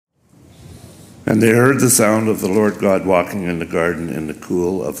And they heard the sound of the Lord God walking in the garden in the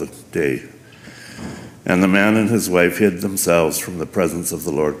cool of the day. And the man and his wife hid themselves from the presence of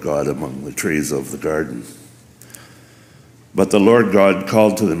the Lord God among the trees of the garden. But the Lord God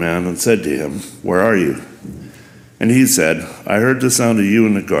called to the man and said to him, "Where are you?" And he said, "I heard the sound of you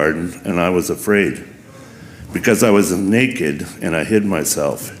in the garden, and I was afraid, because I was naked and I hid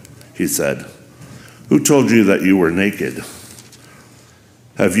myself." He said, "Who told you that you were naked?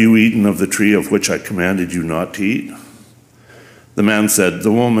 Have you eaten of the tree of which I commanded you not to eat?" The man said,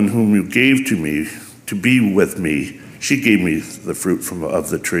 "The woman whom you gave to me to be with me, she gave me the fruit of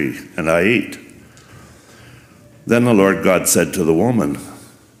the tree, and I ate." Then the Lord God said to the woman,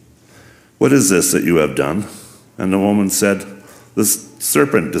 "What is this that you have done?" And the woman said, "The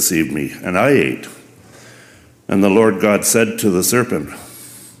serpent deceived me, and I ate." And the Lord God said to the serpent,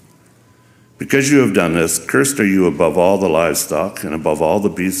 "Because you have done this, cursed are you above all the livestock and above all the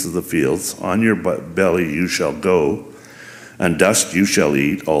beasts of the fields. On your belly you shall go, and dust you shall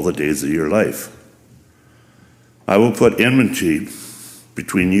eat all the days of your life. I will put enmity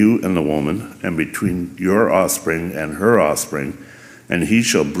between you and the woman, and between your offspring and her offspring, and he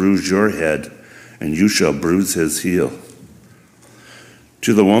shall bruise your head, and you shall bruise his heel."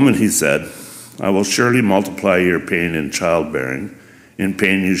 To the woman he said, "I will surely multiply your pain in childbearing. In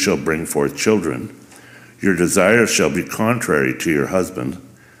pain you shall bring forth children. Your desire shall be contrary to your husband,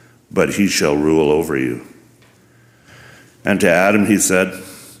 but he shall rule over you." And to Adam he said,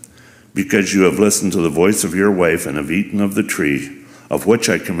 "Because you have listened to the voice of your wife and have eaten of the tree of which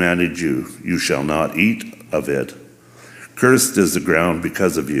I commanded you, you shall not eat of it. Cursed is the ground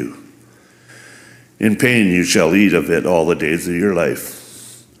because of you. In pain you shall eat of it all the days of your life.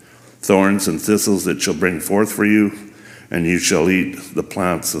 Thorns and thistles it shall bring forth for you, and you shall eat the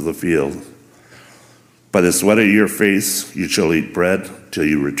plants of the field. By the sweat of your face you shall eat bread till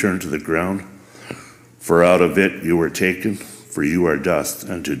you return to the ground. For out of it you were taken, for you are dust,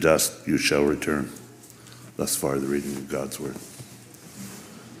 and to dust you shall return." Thus far the reading of God's word.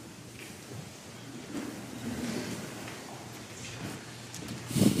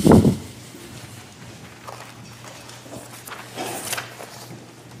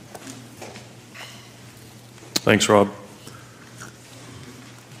 Thanks, Rob.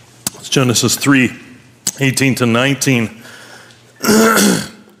 It's Genesis 3:18 to 19.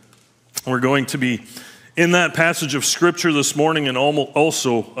 We're going to be in that passage of Scripture this morning, and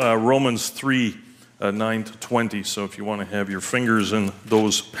also Romans 3:9 to 20. So if you want to have your fingers in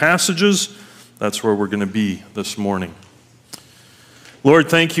those passages, that's where we're going to be this morning. Lord,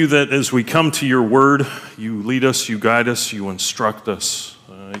 thank you that as we come to your word, you lead us, you guide us, you instruct us.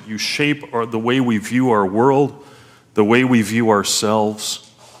 You shape the way we view our world, the way we view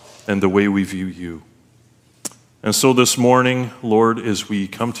ourselves, and the way we view you. And so this morning, Lord, as we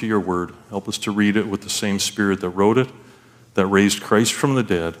come to your word, help us to read it with the same Spirit that wrote it, that raised Christ from the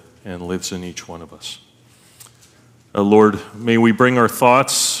dead, and lives in each one of us. Lord, may we bring our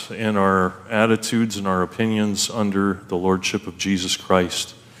thoughts and our attitudes and our opinions under the lordship of Jesus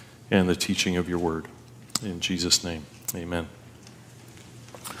Christ and the teaching of your word. In Jesus' name, amen.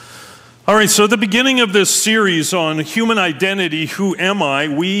 All right, so at the beginning of this series on human identity, who am I,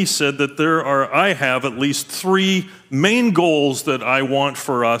 we said that I have at least three main goals that I want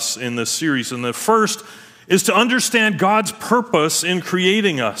for us in this series. And the first is to understand God's purpose in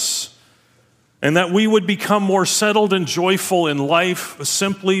creating us, and that we would become more settled and joyful in life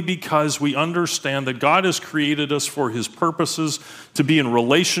simply because we understand that God has created us for his purposes, to be in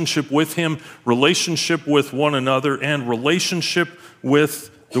relationship with him, relationship with one another, and relationship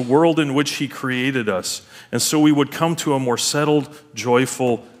with the world in which he created us. And so we would come to a more settled,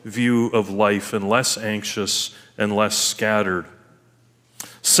 joyful view of life, and less anxious and less scattered.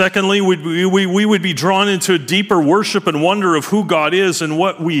 Secondly, we would be drawn into a deeper worship and wonder of who God is and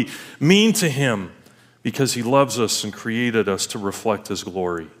what we mean to him, because he loves us and created us to reflect his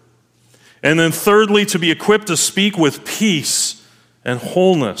glory. And then thirdly, to be equipped to speak with peace and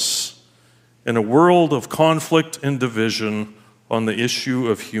wholeness in a world of conflict and division on the issue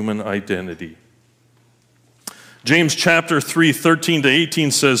of human identity. James chapter 3:13 to 18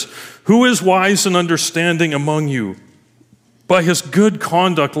 says, "Who is wise and understanding among you? By his good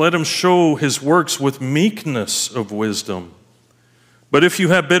conduct let him show his works with meekness of wisdom. But if you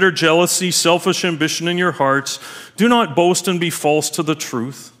have bitter jealousy, selfish ambition in your hearts, do not boast and be false to the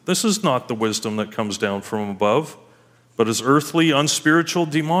truth. This is not the wisdom that comes down from above, but is earthly, unspiritual,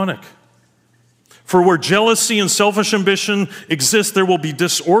 demonic. For where jealousy and selfish ambition exist, there will be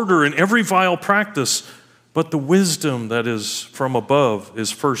disorder in every vile practice. But the wisdom that is from above is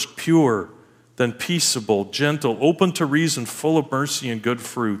first pure, then peaceable, gentle, open to reason, full of mercy and good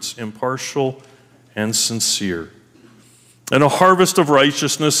fruits, impartial and sincere. And a harvest of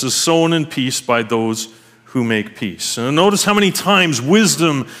righteousness is sown in peace by those who make peace. And notice how many times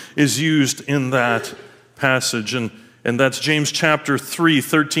wisdom is used in that passage. And that's James chapter 3,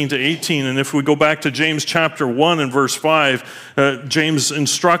 13 to 18. And if we go back to James chapter 1 and verse 5, James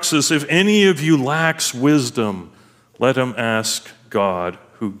instructs us, if any of you lacks wisdom, let him ask God,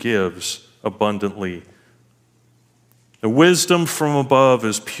 who gives abundantly. The wisdom from above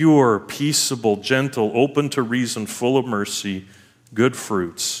is pure, peaceable, gentle, open to reason, full of mercy, good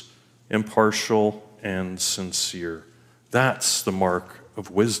fruits, impartial, and sincere. That's the mark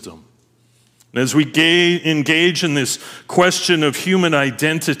of wisdom. And as we engage in this question of human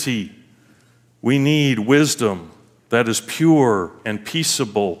identity, we need wisdom that is pure and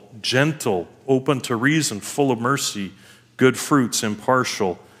peaceable, gentle, open to reason, full of mercy, good fruits,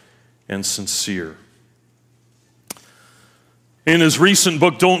 impartial, and sincere. In his recent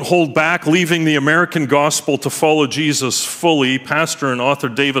book, Don't Hold Back, Leaving the American Gospel to Follow Jesus Fully, pastor and author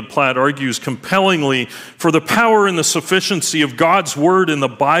David Platt argues compellingly for the power and the sufficiency of God's Word in the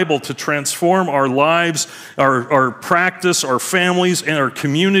Bible to transform our lives, our practice, our families, and our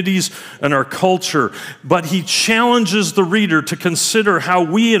communities, and our culture. But he challenges the reader to consider how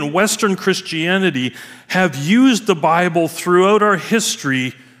we in Western Christianity have used the Bible throughout our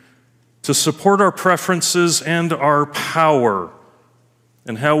history to support our preferences and our power,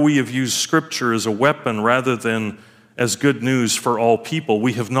 and how we have used Scripture as a weapon rather than as good news for all people.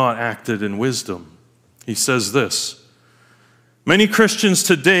 We have not acted in wisdom. He says this, many Christians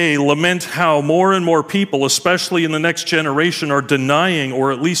today lament how more and more people, especially in the next generation, are denying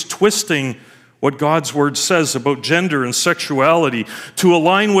or at least twisting what God's Word says about gender and sexuality to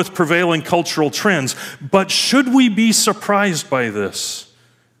align with prevailing cultural trends. But should we be surprised by this,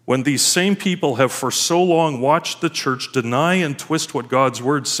 when these same people have for so long watched the church deny and twist what God's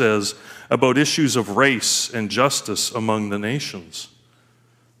Word says about issues of race and justice among the nations?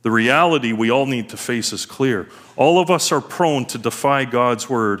 The reality we all need to face is clear. All of us are prone to defy God's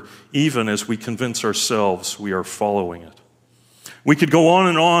Word, even as we convince ourselves we are following it. We could go on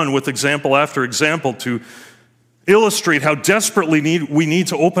and on with example after example to illustrate how desperately we need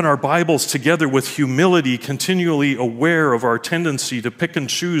to open our Bibles together with humility, continually aware of our tendency to pick and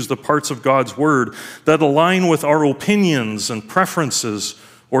choose the parts of God's Word that align with our opinions and preferences,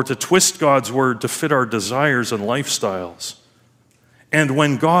 or to twist God's Word to fit our desires and lifestyles. And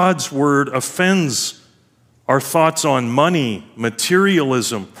when God's Word offends our thoughts on money,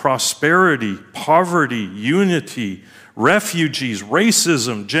 materialism, prosperity, poverty, unity, refugees,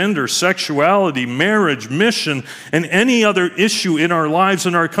 racism, gender, sexuality, marriage, mission, and any other issue in our lives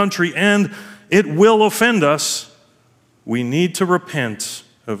in our country, and it will offend us, we need to repent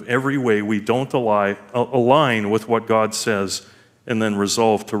of every way we don't align with what God says, and then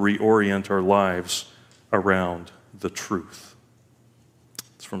resolve to reorient our lives around the truth.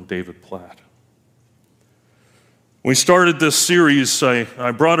 It's from David Platt. When we started this series,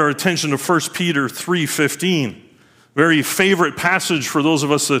 I brought our attention to 1 Peter 3:15. Very favorite passage for those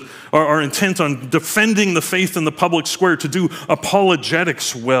of us that are intent on defending the faith in the public square, to do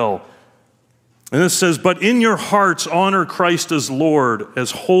apologetics well. And it says, but in your hearts honor Christ as Lord,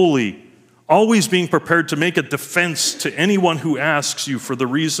 as holy, always being prepared to make a defense to anyone who asks you for the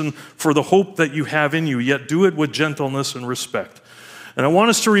reason for the hope that you have in you, yet do it with gentleness and respect. And I want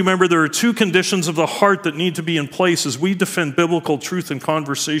us to remember there are two conditions of the heart that need to be in place as we defend biblical truth in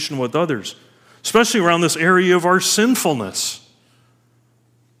conversation with others, especially around this area of our sinfulness.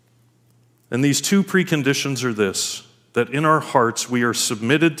 And these two preconditions are this, that in our hearts we are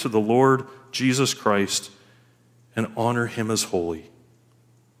submitted to the Lord Jesus Christ and honor him as holy.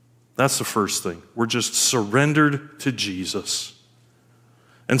 That's the first thing. We're just surrendered to Jesus.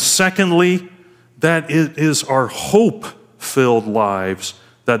 And secondly, that it is our hope-filled lives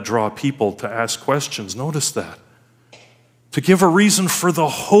that draw people to ask questions. Notice that. To give a reason for the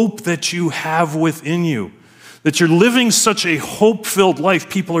hope that you have within you. That you're living such a hope-filled life,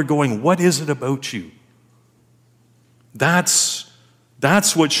 people are going, what is it about you? That's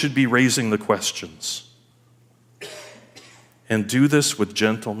what should be raising the questions. And do this with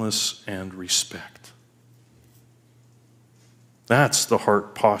gentleness and respect. That's the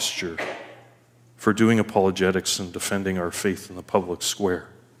heart posture for doing apologetics and defending our faith in the public square.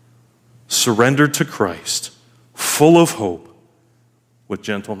 Surrendered to Christ, full of hope, with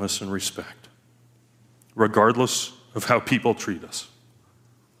gentleness and respect, regardless of how people treat us.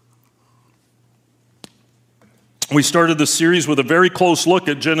 We started this series with a very close look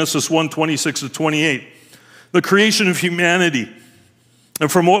at Genesis 1:26-28, the creation of humanity.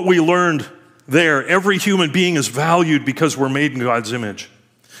 And from what we learned there, every human being is valued because we're made in God's image.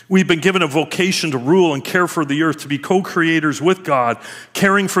 We've been given a vocation to rule and care for the earth, to be co-creators with God,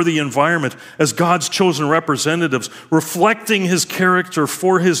 caring for the environment as God's chosen representatives, reflecting his character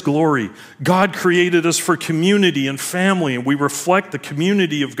for his glory. God created us for community and family, and we reflect the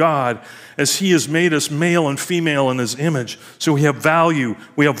community of God as he has made us male and female in his image. So we have value,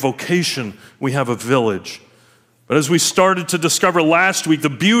 we have vocation, we have a village. But as we started to discover last week, the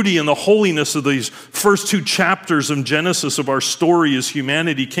beauty and the holiness of these first 2 chapters in Genesis of our story as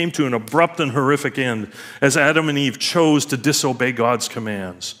humanity came to an abrupt and horrific end as Adam and Eve chose to disobey God's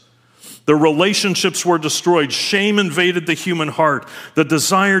commands. Their relationships were destroyed. Shame invaded the human heart. The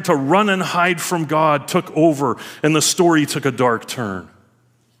desire to run and hide from God took over, and the story took a dark turn.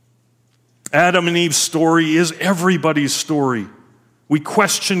 Adam and Eve's story is everybody's story. We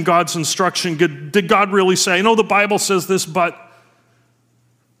question God's instruction. Did God really say? I know the Bible says this, but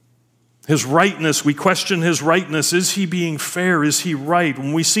his rightness, we question his rightness. Is he being fair? Is he right?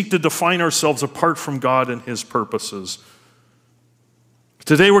 When we seek to define ourselves apart from God and his purposes.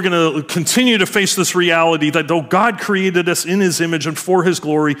 Today we're going to continue to face this reality that though God created us in his image and for his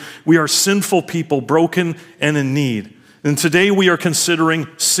glory, we are sinful people, broken and in need. And today we are considering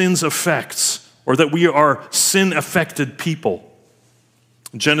sin's effects, or that we are sin-affected people.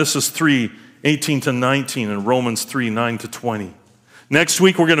 Genesis 3:18-19 and Romans 3:9-20. Next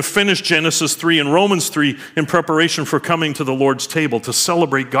week, we're going to finish Genesis 3 and Romans 3 in preparation for coming to the Lord's table to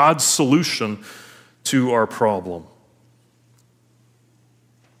celebrate God's solution to our problem.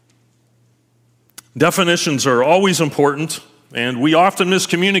 Definitions are always important, and we often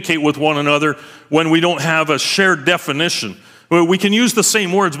miscommunicate with one another when we don't have a shared definition. We can use the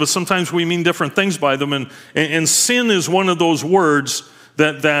same words, but sometimes we mean different things by them, and sin is one of those words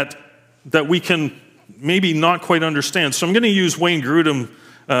that we can maybe not quite understand. So I'm going to use Wayne Grudem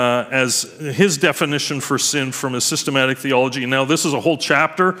as his definition for sin from his systematic theology. And now this is a whole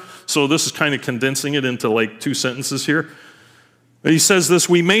chapter, so this is kind of condensing it into like 2 sentences here. He says this: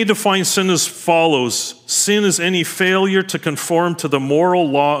 we may define sin as follows. Sin is any failure to conform to the moral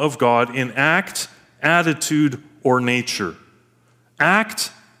law of God in act, attitude, or nature.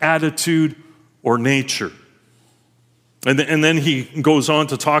 Act, attitude, or nature. And then he goes on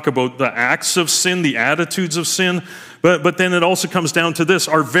to talk about the acts of sin, the attitudes of sin. But then it also comes down to this: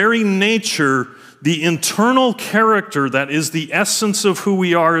 our very nature, the internal character that is the essence of who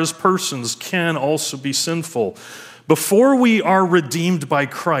we are as persons, can also be sinful. Before we are redeemed by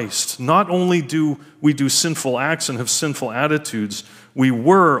Christ, not only do we do sinful acts and have sinful attitudes, we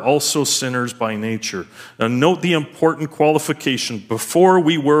were also sinners by nature. Now note the important qualification: before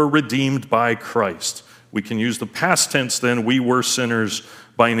we were redeemed by Christ. We can use the past tense then: we were sinners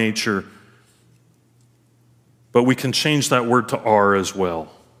by nature. But we can change that word to are as well.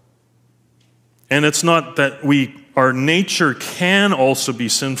 And it's not that our nature can also be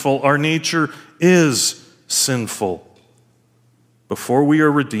sinful. Our nature is sinful before we are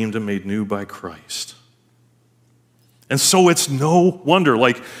redeemed and made new by Christ. And so it's no wonder,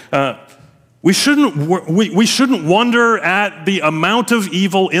 we shouldn't wonder at the amount of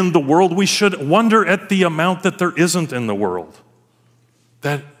evil in the world. We should wonder at the amount that there isn't in the world.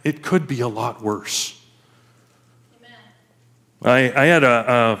 That it could be a lot worse. Amen. I had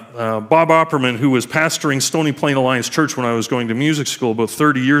a Bob Opperman who was pastoring Stony Plain Alliance Church when I was going to music school about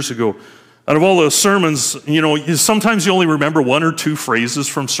 30 years ago. Out of all the sermons, sometimes you only remember 1 or 2 phrases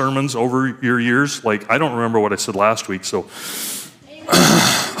from sermons over your years. Like, I don't remember what I said last week, so...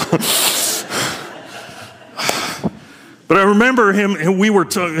 But I remember him,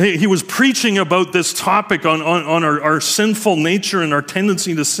 he was preaching about this topic on our sinful nature and our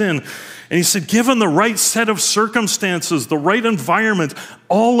tendency to sin. And he said, given the right set of circumstances, the right environment,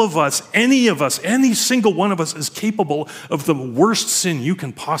 all of us, any single one of us is capable of the worst sin you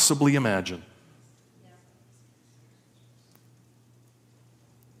can possibly imagine.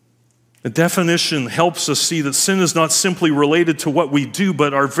 The definition helps us see that sin is not simply related to what we do,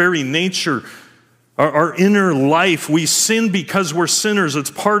 but our very nature, our inner life. We sin because we're sinners.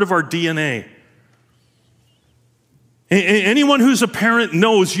 It's part of our DNA. Anyone who's a parent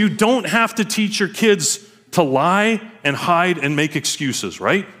knows you don't have to teach your kids to lie and hide and make excuses,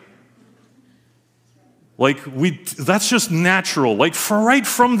 right? That's just natural, right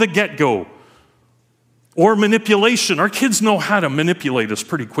from the get-go. Or manipulation. Our kids know how to manipulate us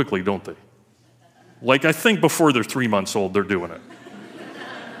pretty quickly, don't they? I think before they're 3 months old, they're doing it.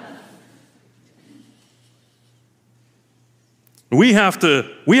 We have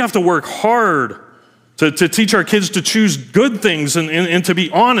to work hard to teach our kids to choose good things and to be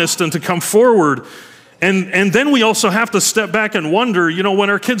honest and to come forward. And then we also have to step back and wonder, when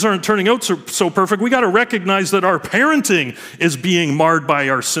our kids aren't turning out so perfect, we got to recognize that our parenting is being marred by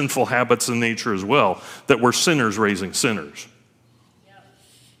our sinful habits and nature as well, that we're sinners raising sinners. Yep.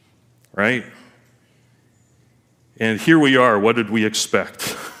 Right? And here we are. What did we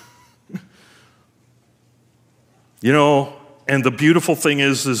expect? And the beautiful thing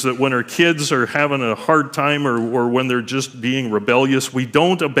is that when our kids are having a hard time or when they're just being rebellious, we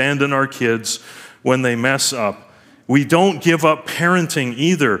don't abandon our kids when they mess up. We don't give up parenting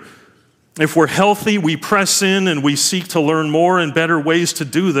either. If we're healthy, we press in and we seek to learn more and better ways to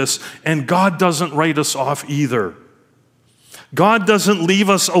do this, and God doesn't write us off either. God doesn't leave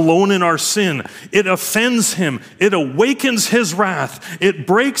us alone in our sin. It offends him. It awakens his wrath. It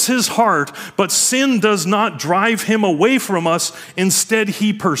breaks his heart, but sin does not drive him away from us. Instead,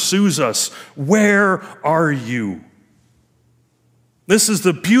 he pursues us. Where are you? This is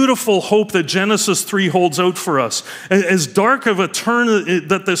the beautiful hope that Genesis 3 holds out for us. As dark of a turn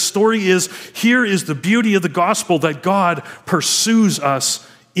that this story is, here is the beauty of the gospel, that God pursues us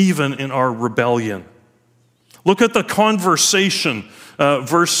even in our rebellion. Look at the conversation,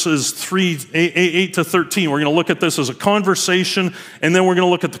 verses 8 to 13. We're going to look at this as a conversation, and then we're going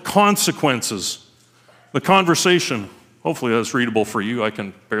to look at the consequences. The conversation, hopefully that's readable for you. I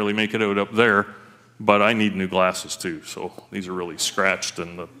can barely make it out up there, but I need new glasses too, so these are really scratched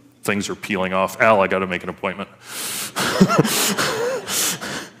and the things are peeling off. Al, I got to make an appointment.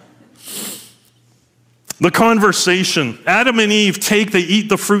 The conversation. Adam and Eve they eat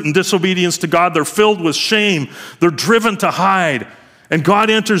the fruit in disobedience to God. They're filled with shame. They're driven to hide. And God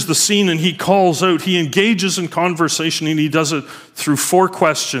enters the scene and he calls out. He engages in conversation and he does it through 4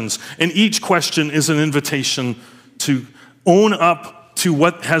 questions. And each question is an invitation to own up to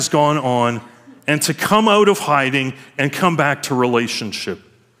what has gone on and to come out of hiding and come back to relationship.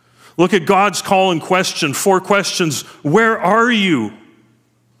 Look at God's call and question. 4 questions. Where are you?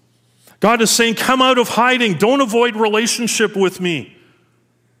 God is saying, come out of hiding. Don't avoid relationship with me.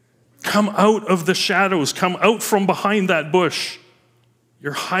 Come out of the shadows. Come out from behind that bush.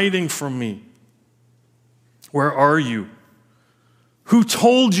 You're hiding from me. Where are you? Who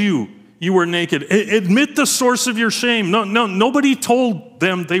told you you were naked? Admit the source of your shame. No, nobody told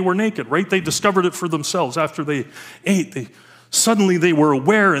them they were naked, right? They discovered it for themselves after they ate. Suddenly they were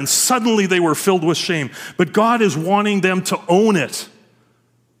aware and suddenly they were filled with shame. But God is wanting them to own it.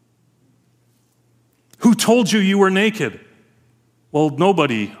 Who told you were naked? Well,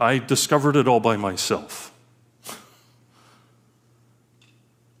 nobody. I discovered it all by myself.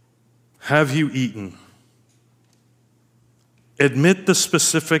 Have you eaten? Admit the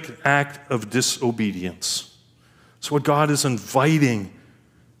specific act of disobedience. That's what God is inviting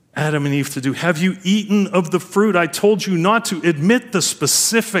Adam and Eve to do. Have you eaten of the fruit? I told you not to. Admit the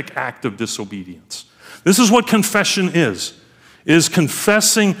specific act of disobedience. This is what confession is. It is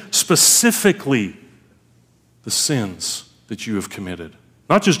confessing specifically the sins that you have committed.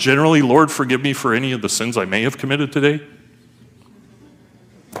 Not just generally, Lord, forgive me for any of the sins I may have committed today.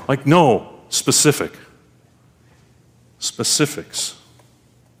 No, specific. Specifics.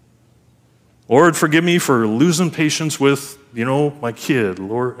 Lord, forgive me for losing patience with, my kid,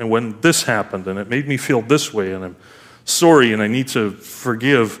 Lord, and when this happened and it made me feel this way and I'm sorry and I need to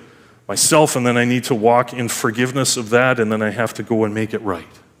forgive myself and then I need to walk in forgiveness of that and then I have to go and make it right.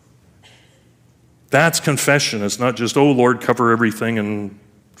 That's confession. It's not just, oh, Lord, cover everything and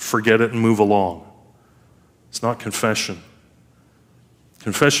forget it and move along. It's not confession.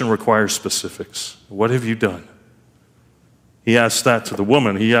 Confession requires specifics. What have you done? He asked that to the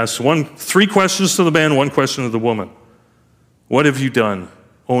woman. He asked 3 questions to the man, 1 question to the woman. What have you done?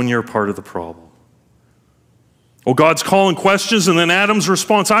 Own your part of the problem. Well, God's calling questions, and then Adam's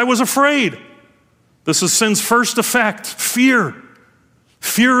response, I was afraid. This is sin's first effect, fear.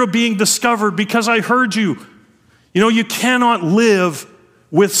 Fear of being discovered because I heard you. You cannot live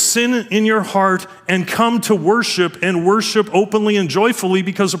with sin in your heart and come to worship and worship openly and joyfully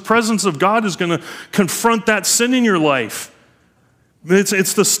because the presence of God is going to confront that sin in your life.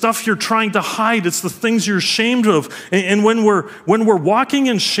 It's the stuff you're trying to hide. It's the things you're ashamed of. And when we're walking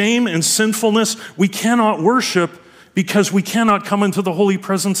in shame and sinfulness, we cannot worship because we cannot come into the holy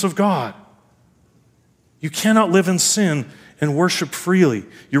presence of God. You cannot live in sin and worship freely.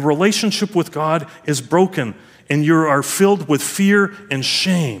 Your relationship with God is broken, and you are filled with fear and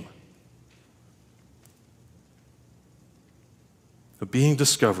shame of being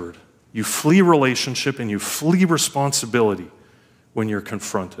discovered. You flee relationship and you flee responsibility when you're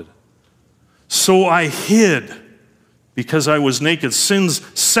confronted. So I hid because I was naked. Sin's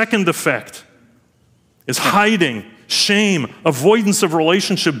second effect is hiding, shame, avoidance of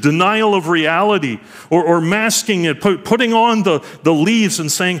relationship, denial of reality, or masking it, putting on the leaves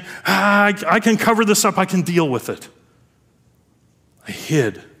and saying, I can cover this up, I can deal with it. I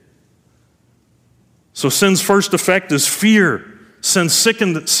hid. So sin's first effect is fear. Sin's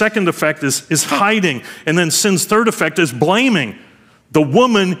second effect is hiding. And then sin's third effect is blaming. The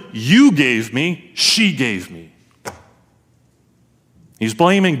woman you gave me, she gave me. He's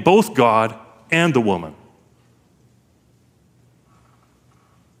blaming both God and the woman.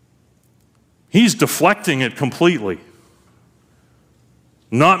 He's deflecting it completely.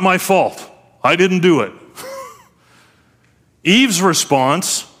 Not my fault. I didn't do it. Eve's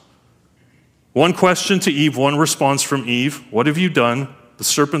response, one question to Eve, one response from Eve. What have you done? The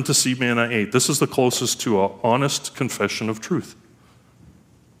serpent deceived me and I ate. This is the closest to an honest confession of truth.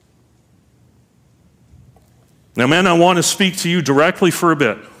 Now, men, I want to speak to you directly for a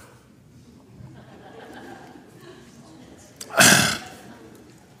bit.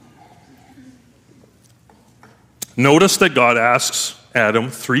 Notice that God asks Adam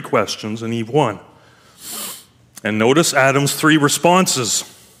 3 questions and Eve 1. And notice Adam's 3 responses.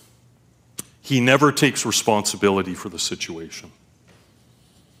 He never takes responsibility for the situation.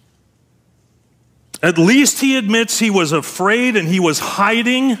 At least he admits he was afraid and he was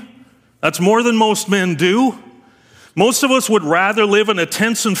hiding. That's more than most men do. Most of us would rather live in a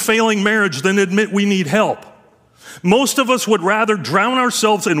tense and failing marriage than admit we need help. Most of us would rather drown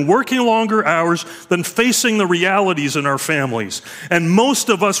ourselves in working longer hours than facing the realities in our families. And most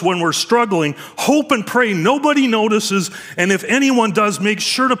of us, when we're struggling, hope and pray nobody notices, and if anyone does, make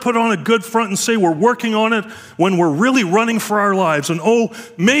sure to put on a good front and say we're working on it when we're really running for our lives. And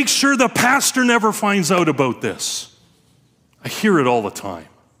make sure the pastor never finds out about this. I hear it all the time.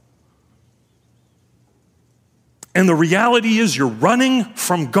 And the reality is you're running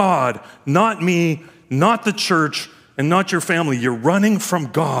from God, not me, not the church, and not your family. You're running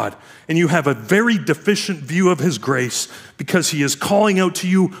from God, and you have a very deficient view of his grace because he is calling out to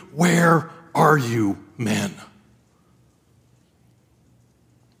you, where are you, men?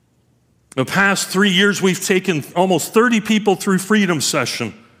 The past 3 years, we've taken almost 30 people through Freedom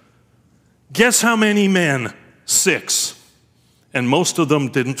Session. Guess how many men? 6. And most of them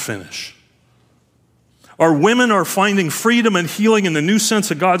didn't finish. Our women are finding freedom and healing in the new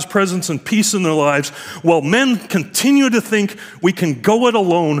sense of God's presence and peace in their lives, while men continue to think we can go it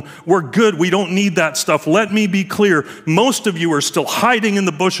alone. We're good. We don't need that stuff. Let me be clear. Most of you are still hiding in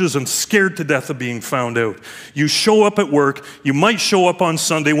the bushes and scared to death of being found out. You show up at work. You might show up on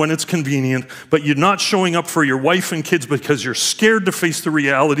Sunday when it's convenient, but you're not showing up for your wife and kids because you're scared to face the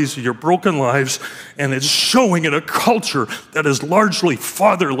realities of your broken lives, and it's showing in a culture that is largely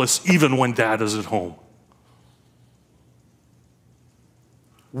fatherless even when dad is at home.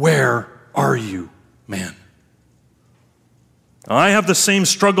 Where are you, man? I have the same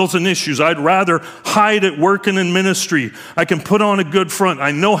struggles and issues. I'd rather hide at work and in ministry. I can put on a good front.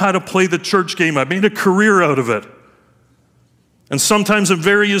 I know how to play the church game. I made a career out of it. And sometimes in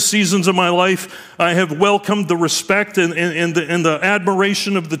various seasons of my life, I have welcomed the respect and the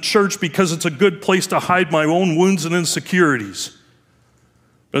admiration of the church because it's a good place to hide my own wounds and insecurities.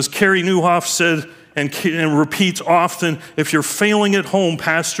 As Carey Nieuwhof said, and repeats often, if you're failing at home,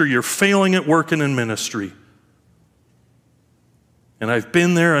 pastor, you're failing at work and in ministry. And I've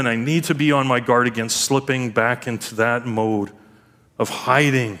been there, and I need to be on my guard against slipping back into that mode of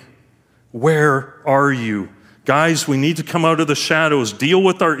hiding. Where are you? Guys, we need to come out of the shadows, deal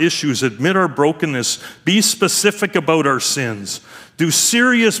with our issues, admit our brokenness, be specific about our sins, do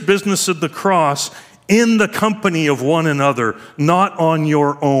serious business at the cross in the company of one another, not on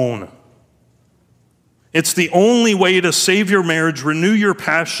your own. It's the only way to save your marriage, renew your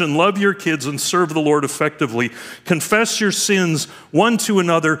passion, love your kids, and serve the Lord effectively. Confess your sins one to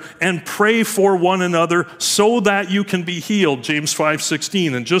another and pray for one another so that you can be healed, James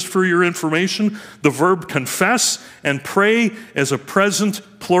 5:16. And just for your information, the verb confess and pray is a present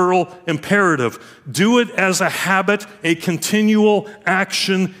plural imperative. Do it as a habit, a continual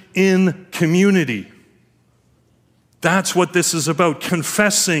action in community. That's what this is about,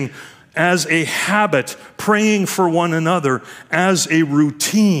 confessing as a habit, praying for one another as a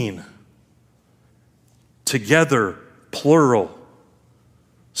routine. Together, plural,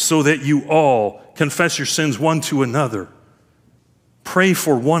 so that you all confess your sins one to another. Pray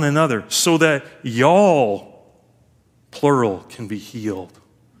for one another so that y'all, plural, can be healed.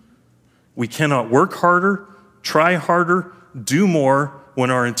 We cannot work harder, try harder, do more when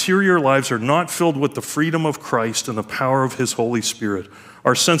our interior lives are not filled with the freedom of Christ and the power of his Holy Spirit.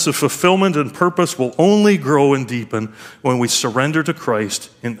 Our sense of fulfillment and purpose will only grow and deepen when we surrender to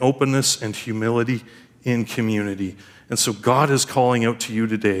Christ in openness and humility in community. And so God is calling out to you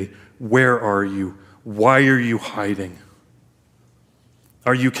today. Where are you? Why are you hiding?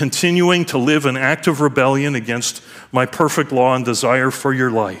 Are you continuing to live in active rebellion against my perfect law and desire for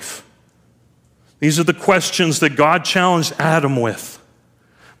your life? These are the questions that God challenged Adam with.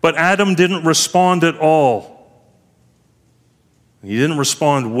 But Adam didn't respond at all. He didn't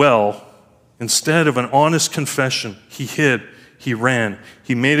respond well. Instead of an honest confession, he hid, he ran,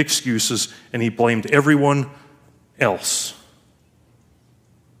 he made excuses, and he blamed everyone else.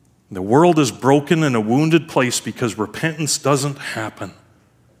 The world is broken in a wounded place because repentance doesn't happen.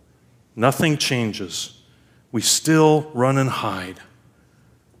 Nothing changes. We still run and hide.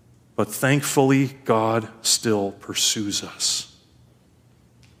 But thankfully, God still pursues us.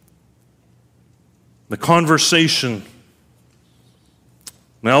 The conversation.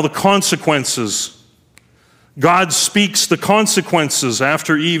 Now the consequences. God speaks the consequences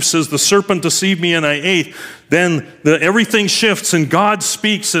after Eve says, the serpent deceived me and I ate. Then everything shifts and God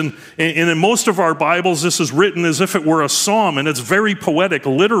speaks. And in most of our Bibles, this is written as if it were a psalm, and it's very poetic,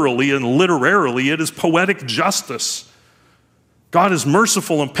 literally and literarily. It is poetic justice. God is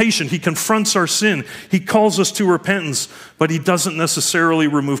merciful and patient. He confronts our sin. He calls us to repentance, but he doesn't necessarily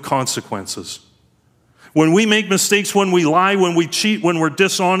remove consequences. When we make mistakes, when we lie, when we cheat, when we're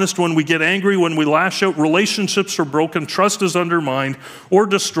dishonest, when we get angry, when we lash out, relationships are broken, trust is undermined or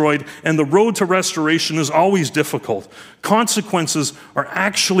destroyed, and the road to restoration is always difficult. Consequences are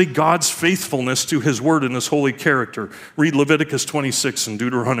actually God's faithfulness to his word and his holy character. Read Leviticus 26 and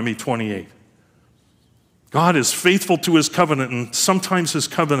Deuteronomy 28. God is faithful to his covenant, and sometimes his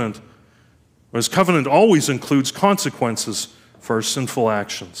covenant always includes consequences for our sinful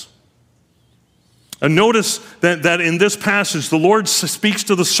actions. And notice that in this passage, the Lord speaks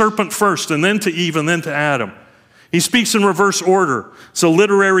to the serpent first, and then to Eve, and then to Adam. He speaks in reverse order. It's a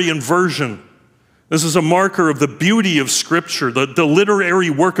literary inversion. This is a marker of the beauty of Scripture, the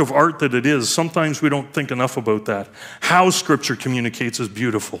literary work of art that it is. Sometimes we don't think enough about that. How Scripture communicates is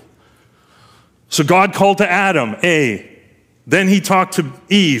beautiful. So God called to Adam, A. Then he talked to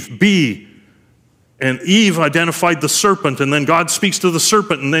Eve, B. And Eve identified the serpent, and then God speaks to the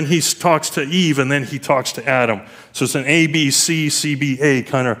serpent, and then he talks to Eve, and then he talks to Adam. So it's an A, B, C, C, B, A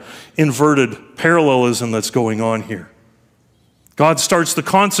kind of inverted parallelism that's going on here. God starts the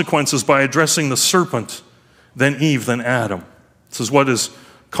consequences by addressing the serpent, then Eve, then Adam. This is what is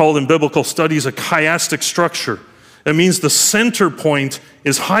called in biblical studies a chiastic structure. It means the center point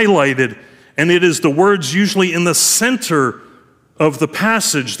is highlighted, and it is the words usually in the center of the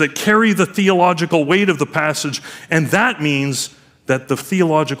passage that carry the theological weight of the passage, and that means that the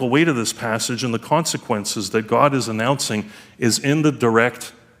theological weight of this passage and the consequences that God is announcing is in the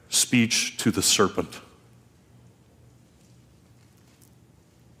direct speech to the serpent.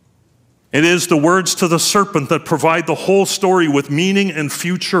 It is the words to the serpent that provide the whole story with meaning and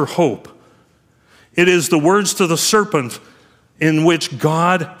future hope. It is the words to the serpent in which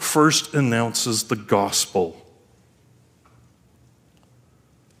God first announces the gospel.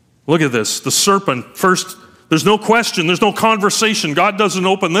 Look at this. The serpent, first, there's no question, there's no conversation. God doesn't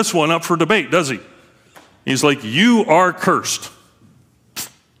open this one up for debate, does he? He's like, you are cursed.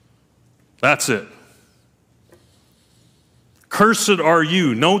 That's it. Cursed are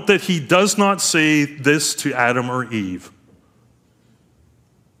you. Note that he does not say this to Adam or Eve.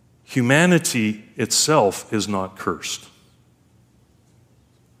 Humanity itself is not cursed.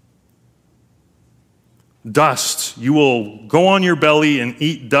 Dust, you will go on your belly and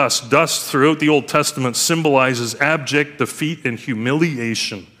eat dust. Dust throughout the Old Testament symbolizes abject defeat and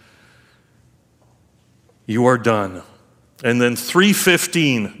humiliation. You are done. And then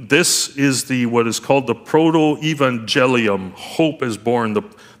 3:15, this is what is called the proto-evangelium. Hope is born,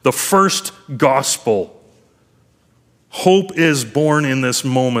 the first gospel. Hope is born in this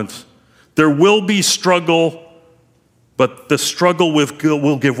moment. There will be struggle, but the struggle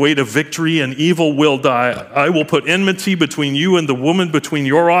will give way to victory, and evil will die. I will put enmity between you and the woman, between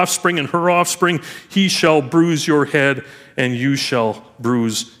your offspring and her offspring. He shall bruise your head, and you shall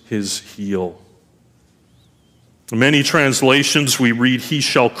bruise his heel. In many translations, we read, he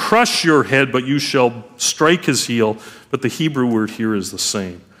shall crush your head, but you shall strike his heel. But the Hebrew word here is the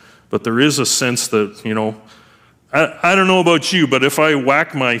same. But there is a sense that, I don't know about you, but if I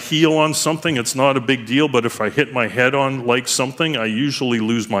whack my heel on something, it's not a big deal. But if I hit my head on something, I usually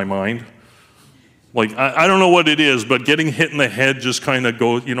lose my mind. I don't know what it is, but getting hit in the head just kind of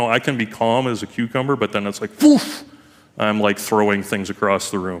goes, I can be calm as a cucumber, but then it's like, poof, I'm like throwing things across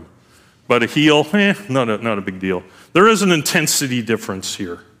the room. But a heel, not a big deal. There is an intensity difference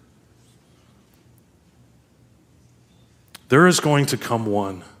here. There is going to come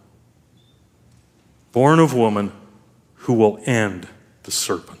one born of woman, who will end the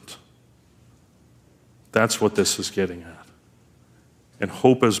serpent. That's what this is getting at. And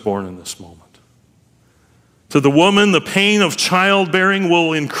hope is born in this moment. To the woman, the pain of childbearing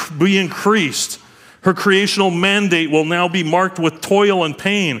will be increased. Her creational mandate will now be marked with toil and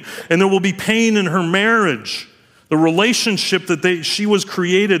pain. And there will be pain in her marriage. The relationship that she was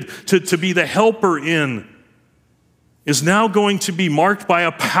created to be the helper in is now going to be marked by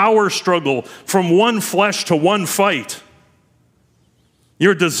a power struggle from one flesh to one fight.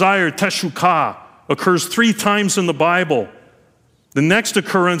 Your desire, teshukah, occurs 3 times in the Bible. The next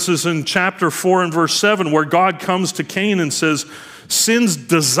occurrence is in chapter 4 and verse 7, where God comes to Cain and says, sin's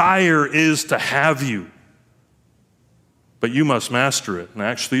desire is to have you, but you must master it. And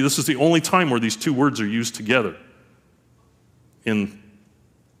actually, this is the only time where these 2 words are used together in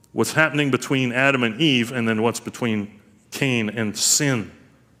what's happening between Adam and Eve and then what's between Cain and sin.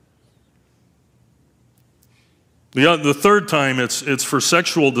 The third time, it's for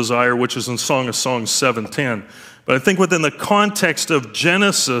sexual desire, which is in Song of Songs 7:10. But I think within the context of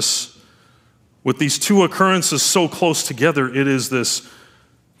Genesis, with these 2 occurrences so close together, it is this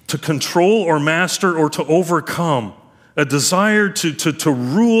to control or master or to overcome, a desire to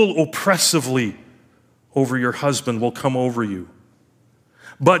rule oppressively over your husband will come over you.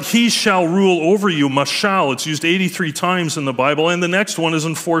 But he shall rule over you, mashal. It's used 83 times in the Bible, and the next one is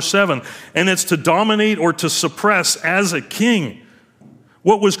in 4:7. And it's to dominate or to suppress as a king.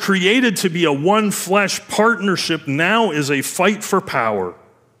 What was created to be a one-flesh partnership now is a fight for power.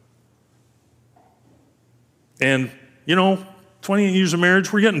 And, 28 years of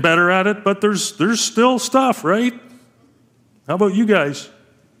marriage, we're getting better at it, but there's still stuff, right? How about you guys?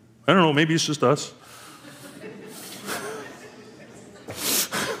 I don't know, maybe it's just us.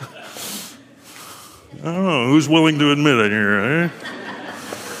 I don't know, who's willing to admit it here, eh?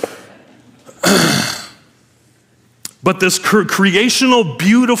 But this creational,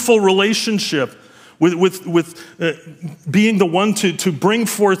 beautiful relationship with being the one to bring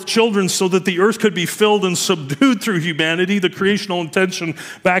forth children so that the earth could be filled and subdued through humanity, the creational intention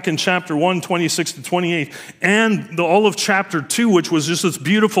back in chapter 1, 26 to 28, and all of chapter 2, which was just this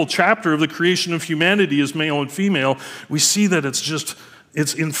beautiful chapter of the creation of humanity as male and female, we see that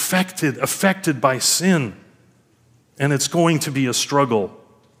it's affected by sin, and it's going to be a struggle.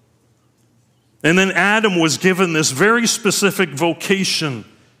 And then Adam was given this very specific vocation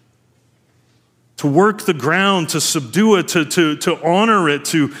to work the ground, to subdue it, to honor it,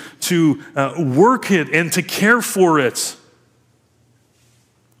 to work it, and to care for it.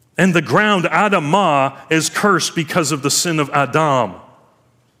 And the ground, Adamah, is cursed because of the sin of Adam.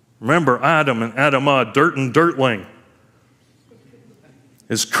 Remember, Adam and Adamah, dirt and dirtling,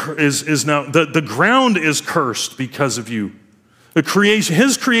 is now, the ground is cursed because of you.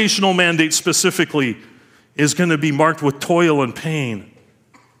 His creational mandate specifically is going to be marked with toil and pain.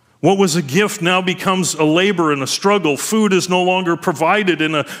 What was a gift now becomes a labor and a struggle. Food is no longer provided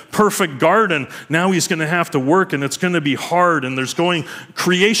in a perfect garden. Now he's going to have to work, and it's going to be hard, and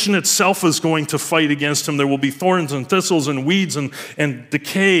creation itself is going to fight against him. There will be thorns and thistles and weeds and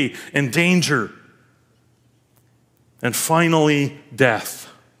decay and danger. And finally, death.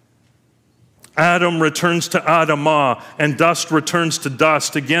 Adam returns to Adamah, and dust returns to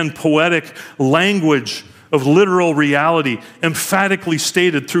dust. Again, poetic language of literal reality, emphatically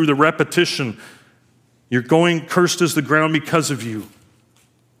stated through the repetition. Cursed is the ground because of you.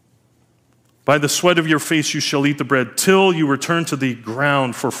 By the sweat of your face you shall eat the bread, till you return to the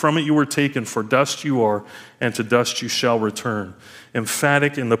ground, for from it you were taken, for dust you are, and to dust you shall return.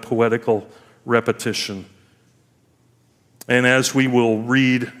 Emphatic in the poetical repetition. And as we will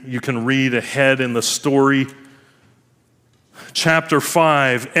read, you can read ahead in the story, chapter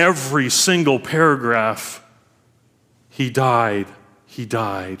 5, every single paragraph, he died, he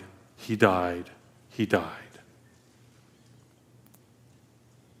died, he died, he died.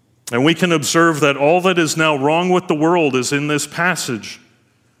 And we can observe that all that is now wrong with the world is in this passage.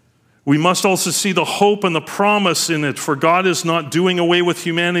 We must also see the hope and the promise in it, for God is not doing away with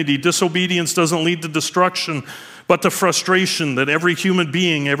humanity. Disobedience doesn't lead to destruction, but to frustration that every human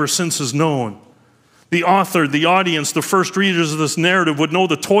being ever since has known. The author, the audience, the first readers of this narrative would know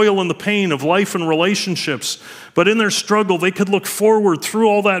the toil and the pain of life and relationships, but in their struggle, they could look forward through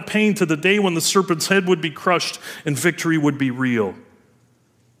all that pain to the day when the serpent's head would be crushed and victory would be real.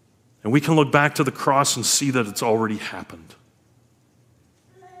 And we can look back to the cross and see that it's already happened.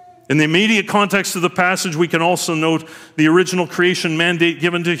 In the immediate context of the passage, we can also note the original creation mandate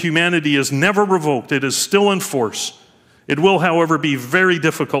given to humanity is never revoked. It is still in force. It will, however, be very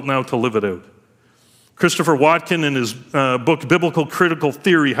difficult now to live it out. Christopher Watkin, in his book, Biblical Critical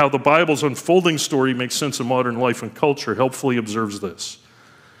Theory, How the Bible's Unfolding Story Makes Sense of Modern Life and Culture, helpfully observes this.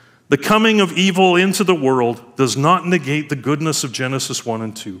 The coming of evil into the world does not negate the goodness of Genesis 1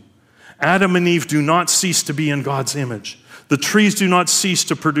 and 2. Adam and Eve do not cease to be in God's image. The trees do not cease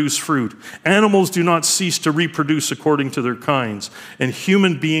to produce fruit. Animals do not cease to reproduce according to their kinds. And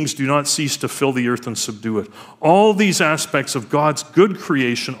human beings do not cease to fill the earth and subdue it. All these aspects of God's good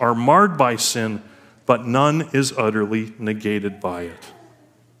creation are marred by sin, but none is utterly negated by it.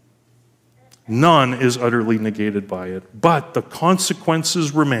 None is utterly negated by it, but the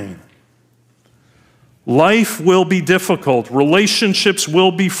consequences remain. Life will be difficult, relationships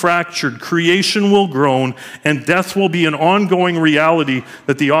will be fractured, creation will groan, and death will be an ongoing reality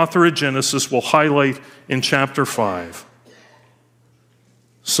that the author of Genesis will highlight in chapter 5.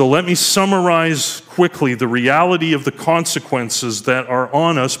 So let me summarize quickly the reality of the consequences that are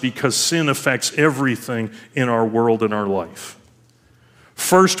on us because sin affects everything in our world and our life.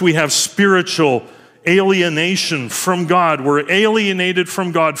 First, we have spiritual alienation from God. We're alienated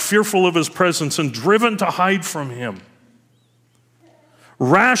from God, fearful of his presence, and driven to hide from him.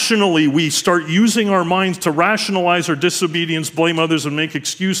 Rationally, we start using our minds to rationalize our disobedience, blame others, and make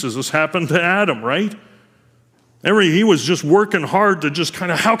excuses. This happened to Adam, right? He was just working hard to just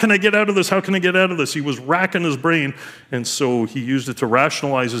kind of, how can I get out of this? How can I get out of this? He was racking his brain, and so he used it to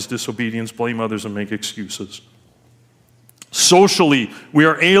rationalize his disobedience, blame others, and make excuses. Socially, we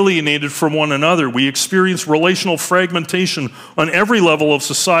are alienated from one another. We experience relational fragmentation on every level of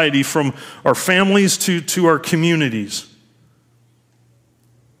society, from our families to our communities.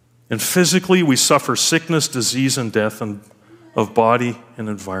 And physically, we suffer sickness, disease, and death of body and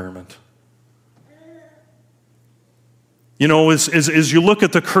environment. You know, as you look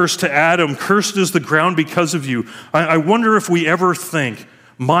at the curse to Adam, cursed is the ground because of you. I wonder if we ever think,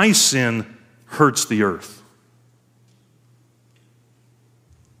 my sin hurts the earth.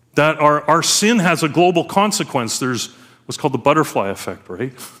 That our sin has a global consequence. There's what's called the butterfly effect,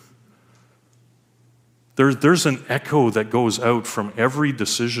 right? There's an echo that goes out from every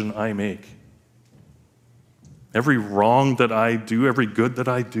decision I make. Every wrong that I do, every good that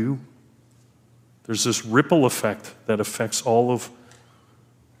I do. There's this ripple effect that affects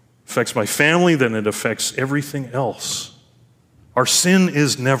affects my family, then it affects everything else. Our sin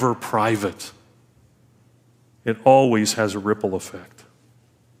is never private. It always has a ripple effect.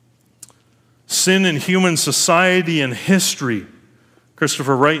 Sin in human society and history.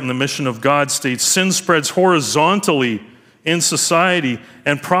 Christopher Wright in The Mission of God states, sin spreads horizontally in society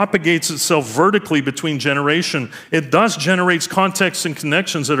and propagates itself vertically between generations. It thus generates contexts and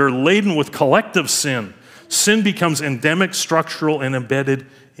connections that are laden with collective sin. Sin becomes endemic, structural, and embedded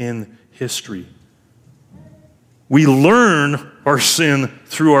in history. We learn our sin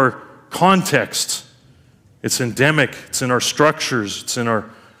through our context. It's endemic. It's in our structures. It's in our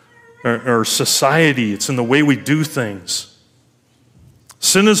society. It's in the way we do things.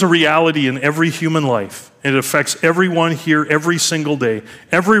 Sin is a reality in every human life. It affects everyone here every single day.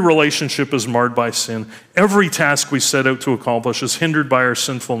 Every relationship is marred by sin. Every task we set out to accomplish is hindered by our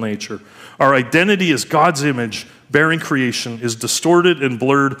sinful nature. Our identity as God's image bearing creation is distorted and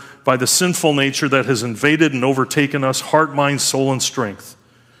blurred by the sinful nature that has invaded and overtaken us, heart, mind, soul, and strength.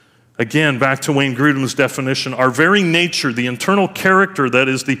 Again, back to Wayne Grudem's definition, our very nature, the internal character that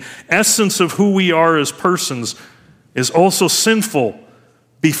is the essence of who we are as persons, is also sinful.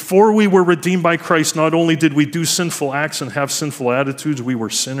 Before we were redeemed by Christ, not only did we do sinful acts and have sinful attitudes, we were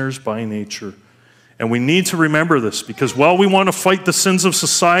sinners by nature. And we need to remember this, because while we want to fight the sins of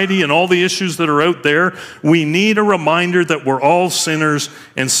society and all the issues that are out there, we need a reminder that we're all sinners,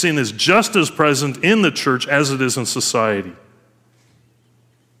 and sin is just as present in the church as it is in society.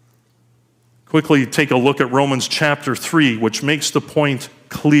 Quickly take a look at Romans chapter 3, which makes the point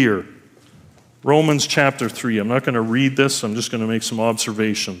clear. Romans chapter 3. I'm not going to read this. I'm just going to make some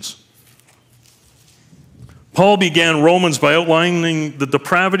observations. Paul began Romans by outlining the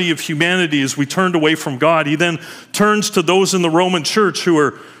depravity of humanity as we turned away from God. He then turns to those in the Roman church who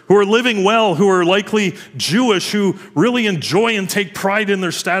are living well, who are likely Jewish, who really enjoy and take pride in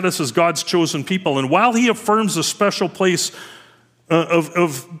their status as God's chosen people. And while he affirms the special place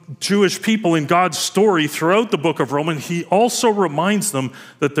of Jewish people in God's story throughout the book of Romans, he also reminds them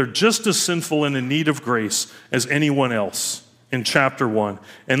that they're just as sinful and in need of grace as anyone else in chapter 1.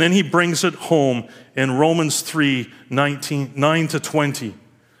 And then he brings it home in Romans 3, 9 to 20.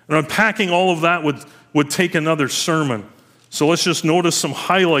 And unpacking all of that would take another sermon. So let's just notice some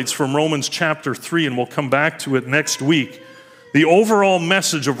highlights from Romans chapter 3, and we'll come back to it next week. The overall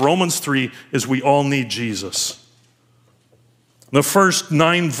message of Romans 3 is we all need Jesus. The first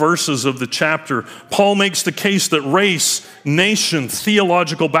 9 verses of the chapter, Paul makes the case that race, nation,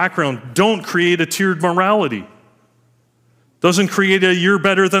 theological background don't create a tiered morality. Doesn't create a you're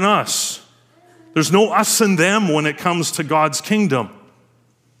better than us. There's no us and them when it comes to God's kingdom.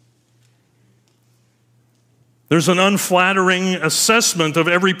 There's an unflattering assessment of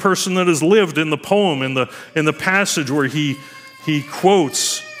every person that has lived in the poem, in the passage where he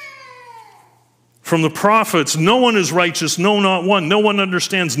quotes from the prophets, no one is righteous, no, not one. No one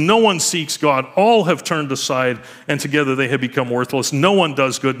understands, no one seeks God. All have turned aside, and together they have become worthless. No one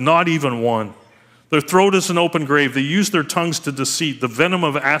does good, not even one. Their throat is an open grave. They use their tongues to deceit. The venom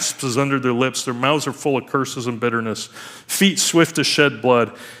of asps is under their lips. Their mouths are full of curses and bitterness. Feet swift to shed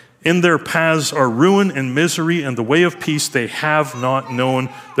blood. In their paths are ruin and misery, and the way of peace they have not known.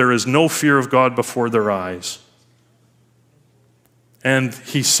 There is no fear of God before their eyes. And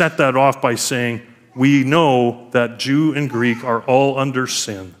he set that off by saying, we know that Jew and Greek are all under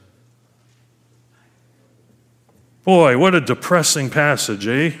sin. Boy, what a depressing passage,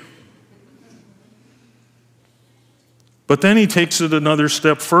 eh? But then he takes it another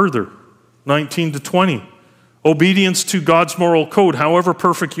step further, 19 to 20. Obedience to God's moral code, however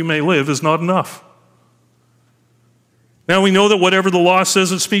perfect you may live, is not enough. Now we know that whatever the law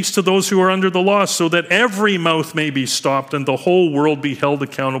says, it speaks to those who are under the law, so that every mouth may be stopped and the whole world be held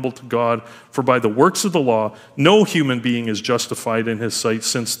accountable to God. For by the works of the law, no human being is justified in his sight,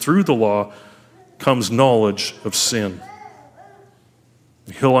 since through the law comes knowledge of sin.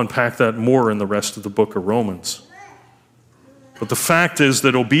 He'll unpack that more in the rest of the book of Romans. But the fact is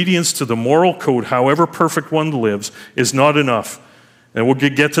that obedience to the moral code, however perfect one lives, is not enough. And we'll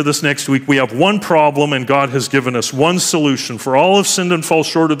get to this next week. We have one problem, and God has given us one solution. For all have sinned and fall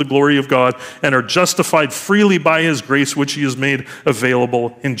short of the glory of God and are justified freely by his grace, which he has made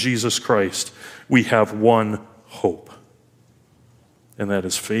available in Jesus Christ. We have one hope, and that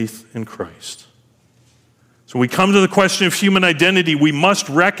is faith in Christ. So we come to the question of human identity. We must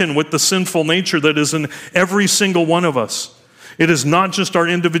reckon with the sinful nature that is in every single one of us. It is not just our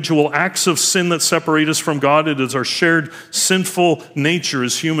individual acts of sin that separate us from God. It is our shared sinful nature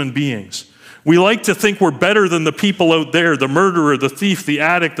as human beings. We like to think we're better than the people out there, the murderer, the thief, the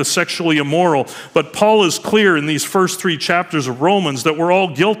addict, the sexually immoral. But Paul is clear in these first 3 chapters of Romans that we're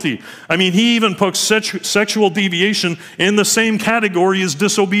all guilty. I mean, he even puts sexual deviation in the same category as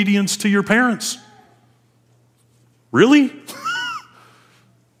disobedience to your parents. Really?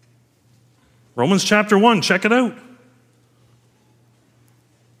 Romans chapter 1, check it out.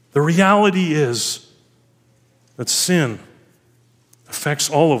 The reality is that sin affects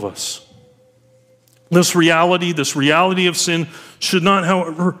all of us. This reality of sin should not,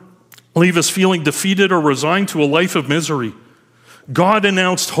 however, leave us feeling defeated or resigned to a life of misery. God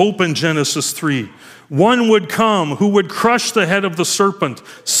announced hope in Genesis 3. One would come who would crush the head of the serpent.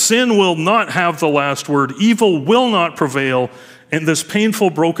 Sin will not have the last word. Evil will not prevail. And this painful,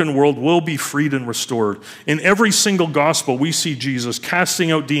 broken world will be freed and restored. In every single gospel, we see Jesus casting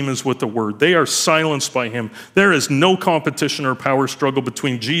out demons with the word. They are silenced by him. There is no competition or power struggle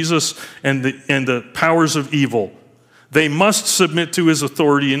between Jesus and the powers of evil. They must submit to his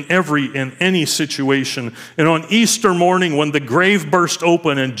authority in any situation. And on Easter morning, when the grave burst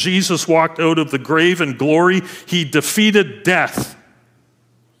open and Jesus walked out of the grave in glory, he defeated death.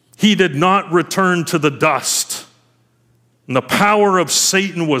 He did not return to the dust. And the power of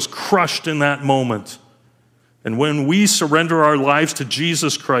Satan was crushed in that moment. And when we surrender our lives to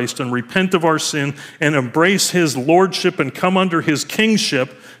Jesus Christ and repent of our sin and embrace his lordship and come under his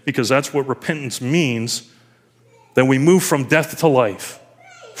kingship, because that's what repentance means, then we move from death to life,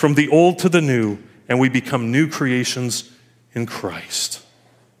 from the old to the new, and we become new creations in Christ.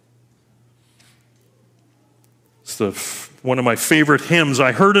 It's one of my favorite hymns.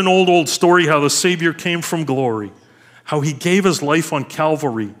 I heard an old story how the Savior came from glory, how he gave his life on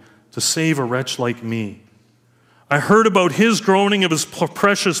Calvary to save a wretch like me. I heard about his groaning of his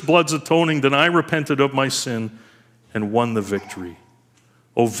precious blood's atoning, then I repented of my sin and won the victory.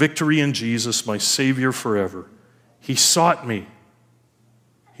 Oh, victory in Jesus, my Savior forever. He sought me.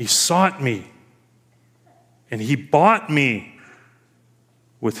 He sought me. And he bought me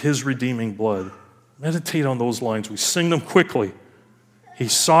with his redeeming blood. Meditate on those lines. We sing them quickly. He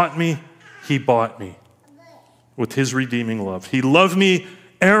sought me. He bought me with his redeeming love. He loved me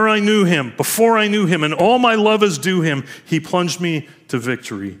ere I knew him, before I knew him, and all my love is due him. He plunged me to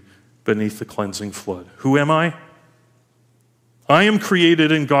victory beneath the cleansing flood. Who am I? I am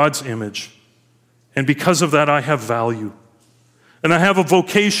created in God's image, and because of that I have value. And I have a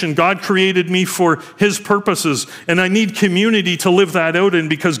vocation. God created me for his purposes, and I need community to live that out in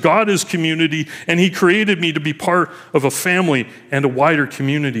because God is community, and he created me to be part of a family and a wider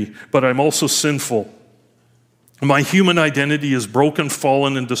community, but I'm also sinful. My human identity is broken,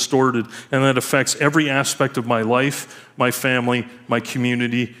 fallen, and distorted, and that affects every aspect of my life, my family, my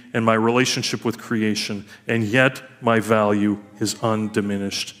community, and my relationship with creation, and yet my value is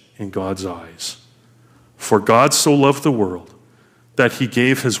undiminished in God's eyes. For God so loved the world that he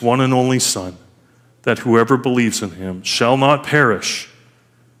gave his one and only Son, that whoever believes in him shall not perish,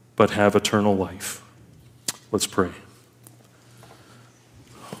 but have eternal life. Let's pray.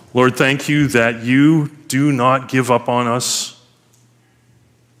 Lord, thank you that you do not give up on us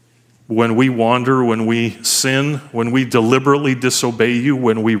when we wander, when we sin, when we deliberately disobey you,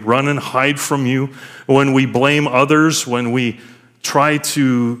 when we run and hide from you, when we blame others, when we try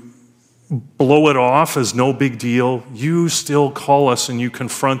to blow it off as no big deal. You still call us and you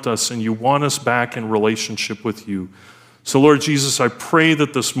confront us and you want us back in relationship with you. So Lord Jesus, I pray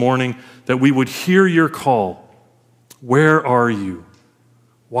that this morning that we would hear your call. Where are you?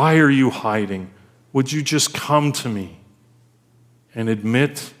 Why are you hiding? Would you just come to me and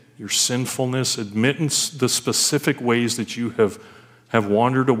admit your sinfulness, admit the specific ways that you have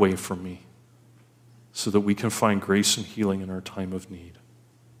wandered away from me so that we can find grace and healing in our time of need.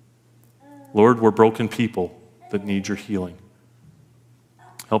 Lord, we're broken people that need your healing.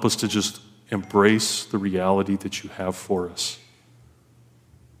 Help us to just embrace the reality that you have for us.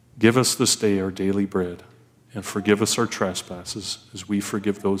 Give us this day our daily bread, and forgive us our trespasses as we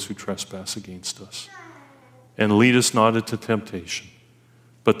forgive those who trespass against us. And lead us not into temptation,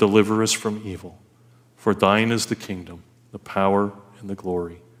 but deliver us from evil. For thine is the kingdom, the power, and the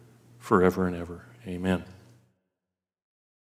glory, forever and ever. Amen.